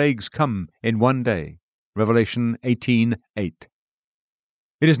her plagues come in one day. Revelation 18:8.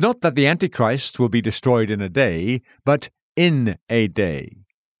 It is not that the Antichrist will be destroyed in a day, but in a day.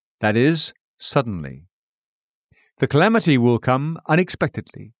 That is, suddenly. The calamity will come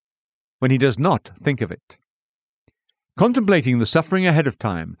unexpectedly, when he does not think of it. Contemplating the suffering ahead of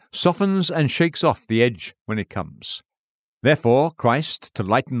time softens and shakes off the edge when it comes. Therefore, Christ, to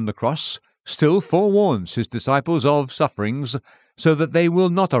lighten the cross, still forewarns his disciples of sufferings, so that they will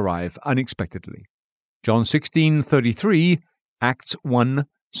not arrive unexpectedly. John 16:33, Acts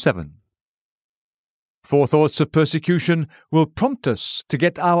 1:7. Forethoughts of persecution will prompt us to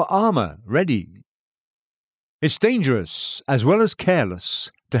get our armor ready. It's dangerous, as well as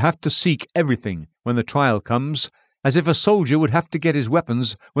careless, to have to seek everything when the trial comes, as if a soldier would have to get his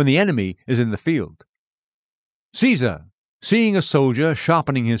weapons when the enemy is in the field. Caesar, seeing a soldier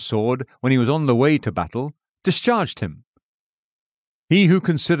sharpening his sword when he was on the way to battle, discharged him. He who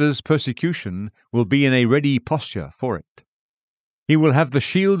considers persecution will be in a ready posture for it. He will have the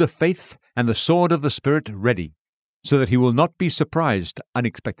shield of faith and the sword of the Spirit ready, so that he will not be surprised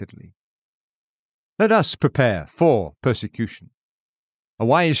unexpectedly. Let us prepare for persecution. A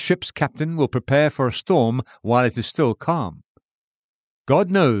wise ship's captain will prepare for a storm while it is still calm.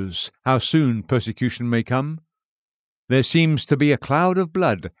 God knows how soon persecution may come. There seems to be a cloud of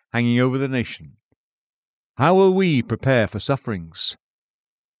blood hanging over the nation. How will we prepare for sufferings?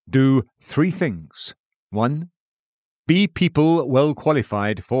 Do 3 things. 1. Be people well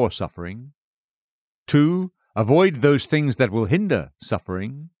qualified for suffering. 2. Avoid those things that will hinder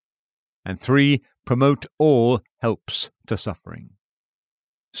suffering. And 3. Promote all helps to suffering.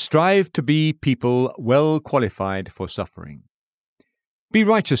 Strive to be people well qualified for suffering. Be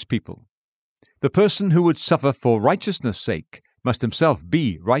righteous people. The person who would suffer for righteousness' sake must himself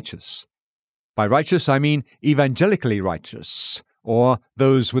be righteous. By righteous I mean evangelically righteous, or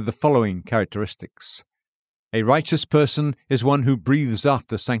those with the following characteristics. A righteous person is one who breathes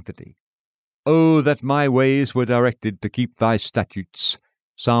after sanctity. Oh, that my ways were directed to keep thy statutes.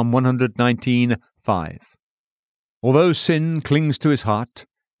 Psalm 119:5. Although sin clings to his heart,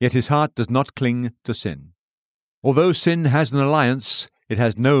 yet his heart does not cling to sin. Although sin has an alliance, it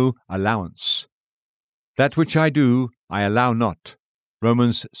has no allowance. That which I do, I allow not.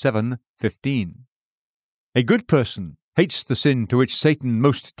 Romans 7:15. A good person hates the sin to which Satan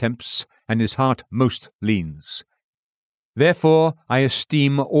most tempts and his heart most leans. Therefore I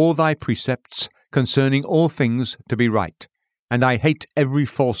esteem all thy precepts concerning all things to be right, and I hate every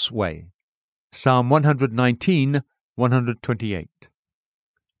false way. Psalm 119:128.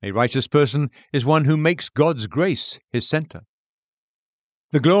 A righteous person is one who makes God's grace his center.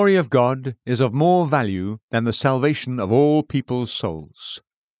 The glory of God is of more value than the salvation of all people's souls.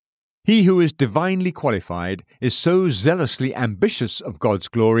 He who is divinely qualified is so zealously ambitious of God's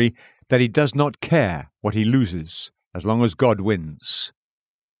glory that he does not care what he loses, as long as God wins.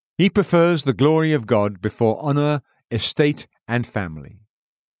 He prefers the glory of God before honor, estate, and family.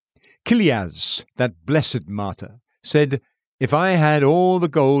 Kilias, that blessed martyr, said, "If I had all the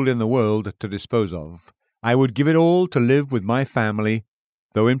gold in the world to dispose of, I would give it all to live with my family,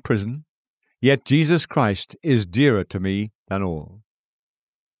 though in prison. Yet Jesus Christ is dearer to me than all."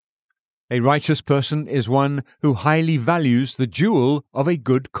 A righteous person is one who highly values the jewel of a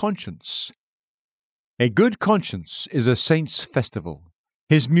good conscience. A good conscience is a saint's festival,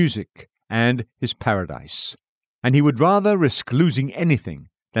 his music, and his paradise, and he would rather risk losing anything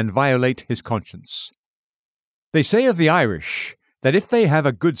than violate his conscience. They say of the Irish that if they have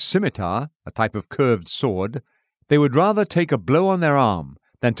a good scimitar, a type of curved sword, they would rather take a blow on their arm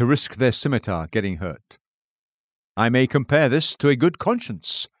than to risk their scimitar getting hurt. I may compare this to a good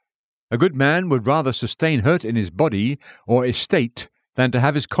conscience. A good man would rather sustain hurt in his body or estate than to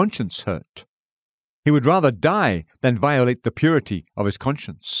have his conscience hurt. He would rather die than violate the purity of his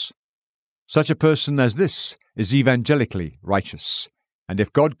conscience. Such a person as this is evangelically righteous, and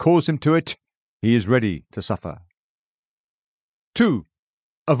if God calls him to it, he is ready to suffer. 2.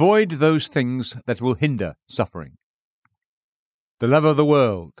 Avoid those things that will hinder suffering. The love of the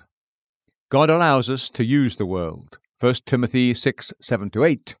world. God allows us to use the world. 1 Timothy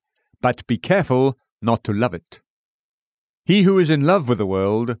 6:7-8. But be careful not to love it. He who is in love with the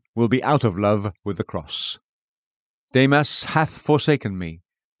world will be out of love with the cross. Demas hath forsaken me,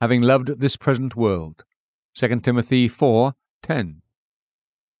 having loved this present world. 2 Timothy 4:10.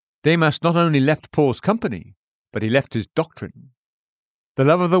 Demas not only left Paul's company, but he left his doctrine. The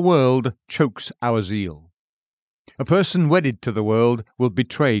love of the world chokes our zeal. A person wedded to the world will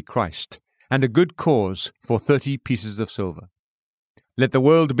betray Christ, and a good cause for 30 pieces of silver. Let the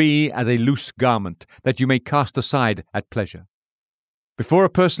world be as a loose garment that you may cast aside at pleasure. Before a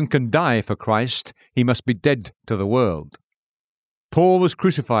person can die for Christ, he must be dead to the world. Paul was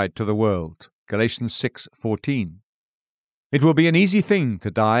crucified to the world. Galatians 6:14. It will be an easy thing to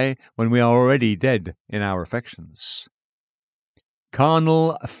die when we are already dead in our affections.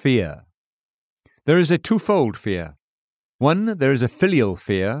 Carnal fear. There is a twofold fear. One, there is a filial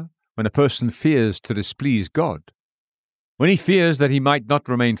fear, when a person fears to displease God. When he fears that he might not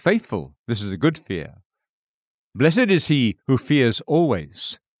remain faithful, this is a good fear. Blessed is he who fears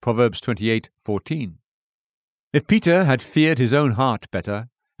always. Proverbs 28:14. If Peter had feared his own heart better,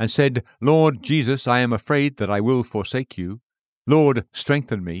 and said, "Lord Jesus, I am afraid that I will forsake you. Lord,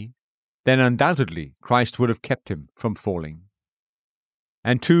 strengthen me," then undoubtedly Christ would have kept him from falling.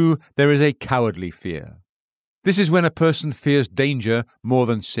 And 2, there is a cowardly fear. This is when a person fears danger more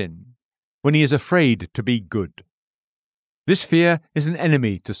than sin, when he is afraid to be good. This fear is an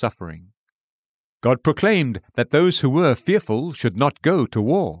enemy to suffering. God proclaimed that those who were fearful should not go to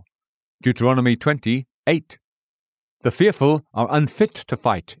war. Deuteronomy 20:8. The fearful are unfit to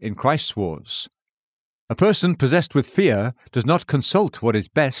fight in Christ's wars. A person possessed with fear does not consult what is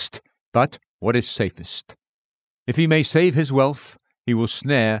best, but what is safest. If he may save his wealth, he will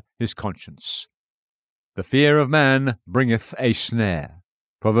snare his conscience. The fear of man bringeth a snare.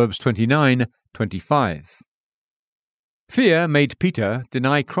 Proverbs 29:25. Fear made Peter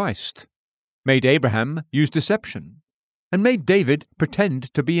deny Christ, made Abraham use deception, and made David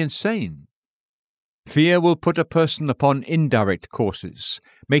pretend to be insane. Fear will put a person upon indirect courses,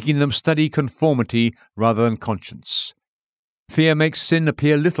 making them study conformity rather than conscience. Fear makes sin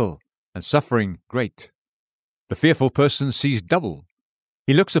appear little and suffering great. The fearful person sees double.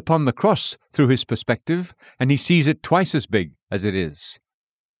 He looks upon the cross through his perspective, and he sees it twice as big as it is.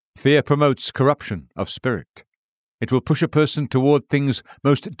 Fear promotes corruption of spirit. It will push a person toward things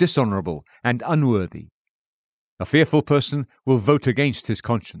most dishonorable and unworthy. A fearful person will vote against his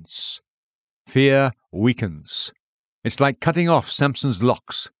conscience. Fear weakens. It's like cutting off Samson's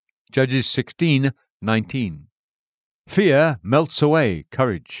locks. Judges 16:19. Fear melts away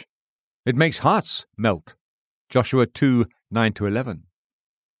courage. It makes hearts melt. Joshua 2:9-11.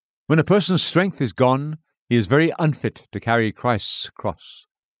 When a person's strength is gone, he is very unfit to carry Christ's cross.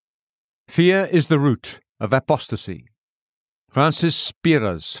 Fear is the root of apostasy. Francis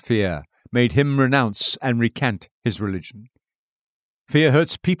Spira's fear made him renounce and recant his religion. Fear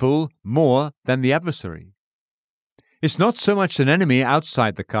hurts people more than the adversary. It's not so much an enemy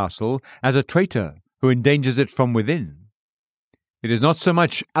outside the castle as a traitor who endangers it from within. It is not so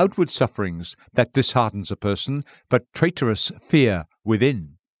much outward sufferings that disheartens a person, but traitorous fear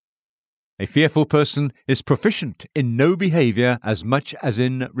within. A fearful person is proficient in no behavior as much as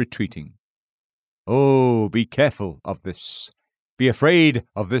in retreating. Oh, be careful of this. Be afraid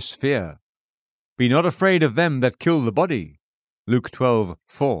of this fear. Be not afraid of them that kill the body. Luke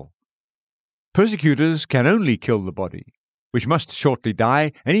 12:4. Persecutors can only kill the body, which must shortly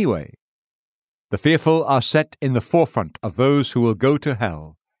die anyway. The fearful are set in the forefront of those who will go to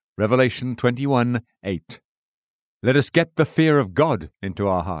hell. Revelation 21:8. Let us get the fear of God into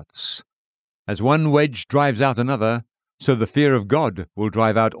our hearts. As one wedge drives out another, so the fear of God will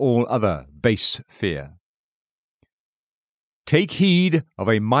drive out all other base fear. Take heed of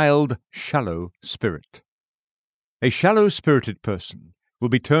a mild, shallow spirit. A shallow-spirited person will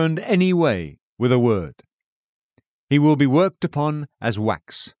be turned any way with a word. He will be worked upon as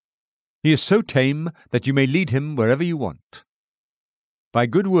wax. He is so tame that you may lead him wherever you want. By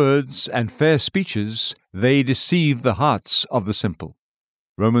good words and fair speeches they deceive the hearts of the simple.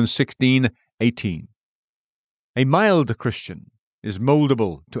 Romans 16:18. A mild Christian is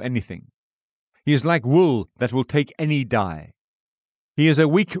moldable to anything. He is like wool that will take any dye. He is a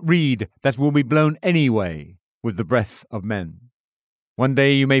weak reed that will be blown any way with the breath of men. One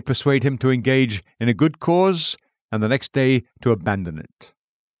day you may persuade him to engage in a good cause, and the next day to abandon it.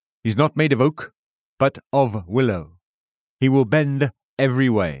 He is not made of oak, but of willow. He will bend every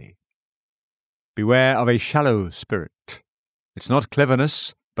way. Beware of a shallow spirit. It's not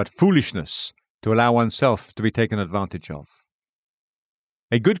cleverness, but foolishness to allow oneself to be taken advantage of.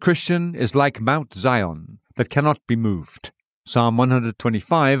 A good Christian is like Mount Zion that cannot be moved. Psalm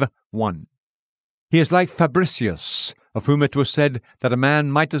 125:1. He is like Fabricius, of whom it was said that a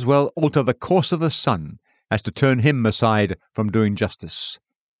man might as well alter the course of the sun as to turn him aside from doing justice.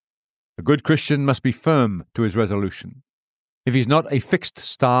 A good Christian must be firm to his resolution. If he is not a fixed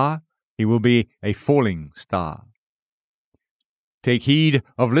star, he will be a falling star. Take heed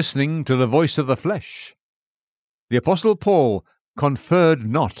of listening to the voice of the flesh. The Apostle Paul conferred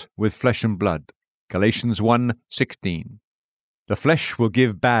not with flesh and blood. Galatians 1:16. The flesh will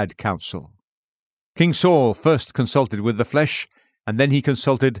give bad counsel. King Saul first consulted with the flesh, and then he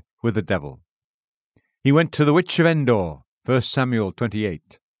consulted with the devil. He went to the witch of Endor, 1 Samuel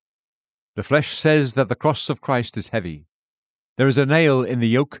 28. The flesh says that the cross of Christ is heavy. There is a nail in the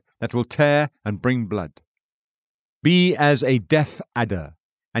yoke that will tear and bring blood. Be as a deaf adder,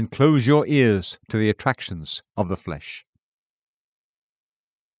 and close your ears to the attractions of the flesh.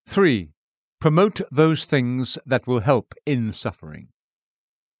 3. Promote those things that will help in suffering.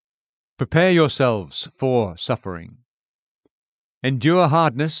 Prepare yourselves for suffering. Endure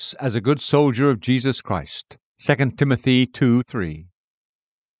hardness as a good soldier of Jesus Christ. 2 Timothy 2:3.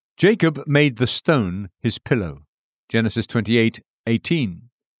 Jacob made the stone his pillow. Genesis 28:18.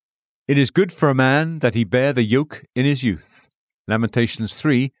 It is good for a man that he bear the yoke in his youth. Lamentations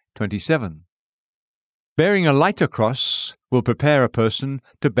 3:27. Bearing a lighter cross will prepare a person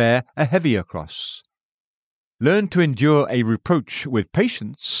to bear a heavier cross. Learn to endure a reproach with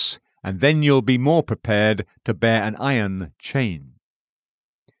patience, and then you'll be more prepared to bear an iron chain.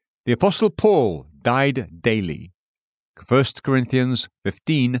 The Apostle Paul died daily. 1 Corinthians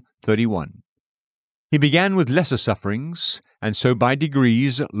 15:31. He began with lesser sufferings, and so by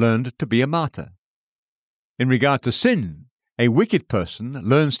degrees learned to be a martyr. In regard to sin, a wicked person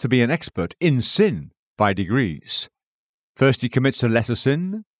learns to be an expert in sin by degrees. First he commits a lesser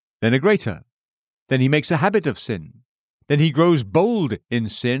sin, then a greater. Then he makes a habit of sin. Then he grows bold in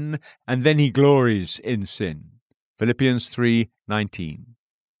sin, and then he glories in sin. Philippians 3:19.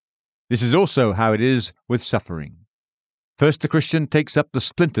 This is also how it is with suffering. First the Christian takes up the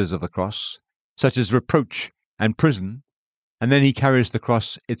splinters of the cross, such as reproach and prison, and then he carries the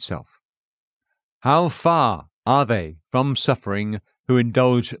cross itself. How far are they from suffering who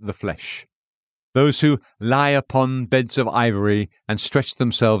indulge the flesh? Those who lie upon beds of ivory and stretch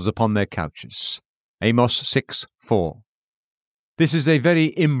themselves upon their couches. Amos 6:4. This is a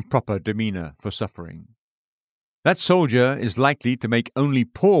very improper demeanour for suffering. That soldier is likely to make only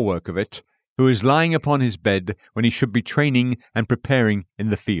poor work of it who is lying upon his bed when he should be training and preparing in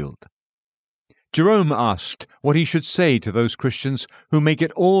the field. Jerome asked what he should say to those Christians who make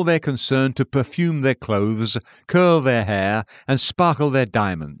it all their concern to perfume their clothes, curl their hair, and sparkle their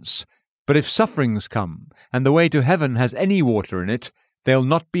diamonds. But if sufferings come, and the way to heaven has any water in it, they'll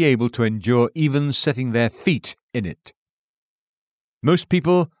not be able to endure even setting their feet in it. Most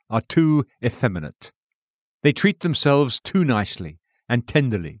people are too effeminate. They treat themselves too nicely and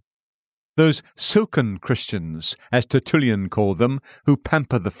tenderly. Those silken Christians, as Tertullian called them, who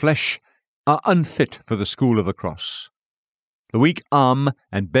pamper the flesh, are unfit for the school of the cross. The weak arm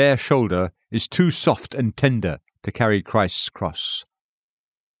and bare shoulder is too soft and tender to carry Christ's cross.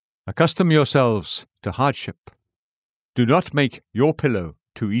 Accustom yourselves to hardship. Do not make your pillow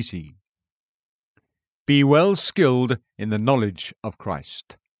too easy. Be well skilled in the knowledge of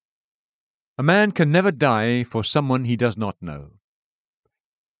Christ. A man can never die for someone he does not know.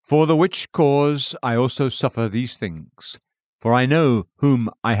 For the which cause I also suffer these things, for I know whom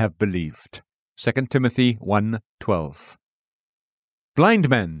I have believed. 2 Timothy 1:12. Blind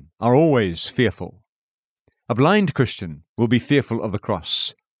men are always fearful. A blind Christian will be fearful of the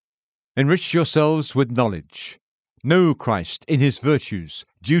cross. Enrich yourselves with knowledge. Know Christ in his virtues,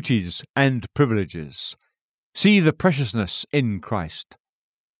 duties, and privileges. See the preciousness in Christ.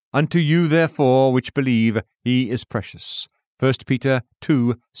 Unto you, therefore, which believe, he is precious. 1 Peter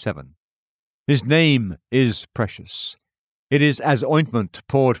 2:7. His name is precious. It is as ointment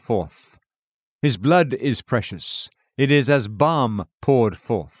poured forth. His blood is precious. It is as balm poured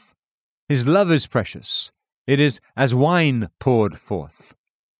forth. His love is precious. It is as wine poured forth.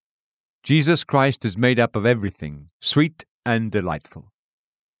 Jesus Christ is made up of everything sweet and delightful.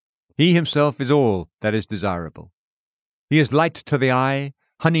 He himself is all that is desirable. He is light to the eye,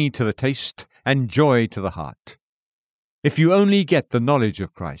 honey to the taste, and joy to the heart. If you only get the knowledge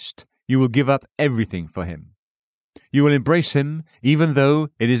of Christ, you will give up everything for him. You will embrace him even though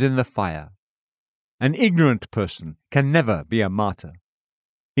it is in the fire. An ignorant person can never be a martyr.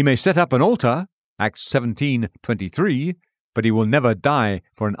 He may set up an altar, Acts 17:23, but he will never die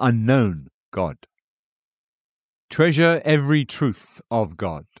for an unknown God. Treasure every truth of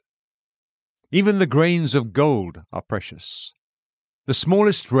God. Even the grains of gold are precious. The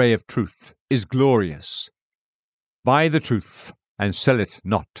smallest ray of truth is glorious. Buy the truth and sell it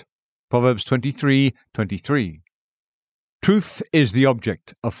not. Proverbs 23:23. Truth is the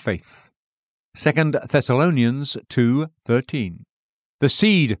object of faith. 2 Thessalonians 2:13. The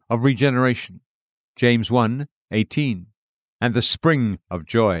seed of regeneration. James 1:18. And the spring of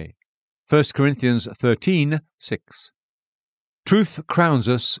joy. 1 Corinthians 13:6. Truth crowns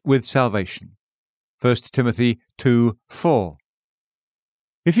us with salvation. 1 Timothy 2:4.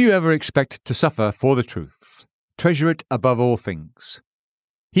 If you ever expect to suffer for the truth, treasure it above all things.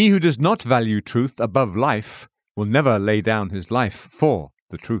 He who does not value truth above life will never lay down his life for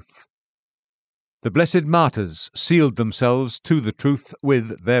the truth. The blessed martyrs sealed themselves to the truth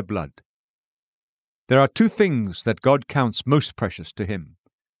with their blood. There are two things that God counts most precious to him: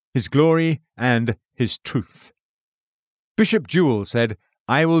 his glory and his truth. Bishop Jewell said,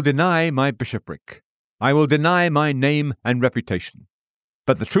 "I will deny my bishopric. I will deny my name and reputation.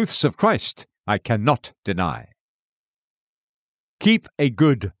 But the truths of Christ I cannot deny." Keep a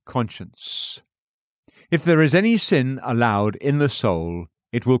good conscience. If there is any sin allowed in the soul,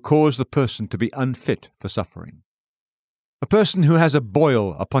 it will cause the person to be unfit for suffering. A person who has a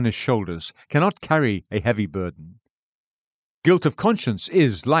boil upon his shoulders cannot carry a heavy burden. Guilt of conscience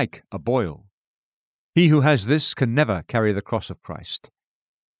is like a boil. He who has this can never carry the cross of Christ.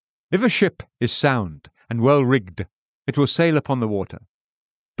 If a ship is sound and well rigged, it will sail upon the water.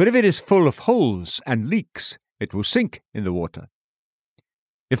 But if it is full of holes and leaks, it will sink in the water.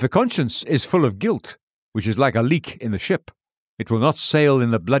 If the conscience is full of guilt, which is like a leak in the ship, it will not sail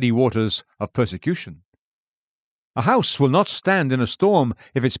in the bloody waters of persecution. A house will not stand in a storm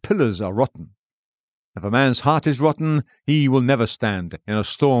if its pillars are rotten. If a man's heart is rotten, he will never stand in a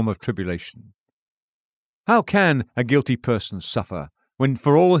storm of tribulation. How can a guilty person suffer when,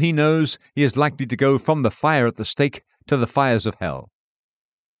 for all he knows, he is likely to go from the fire at the stake to the fires of hell?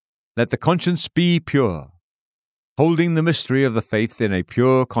 Let the conscience be pure, holding the mystery of the faith in a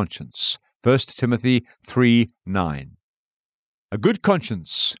pure conscience. 1 Timothy 3:9. A good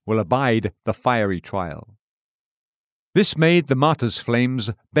conscience will abide the fiery trial. This made the martyr's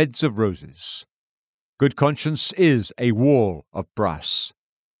flames beds of roses. Good conscience is a wall of brass.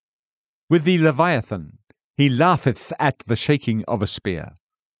 With the Leviathan, he laugheth at the shaking of a spear.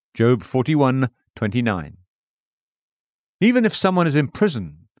 Job 41:29. Even if someone is in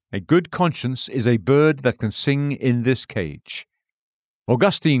prison, a good conscience is a bird that can sing in this cage.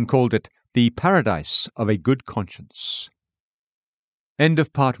 Augustine called it the paradise of a good conscience. End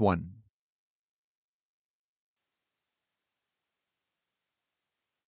of part 1.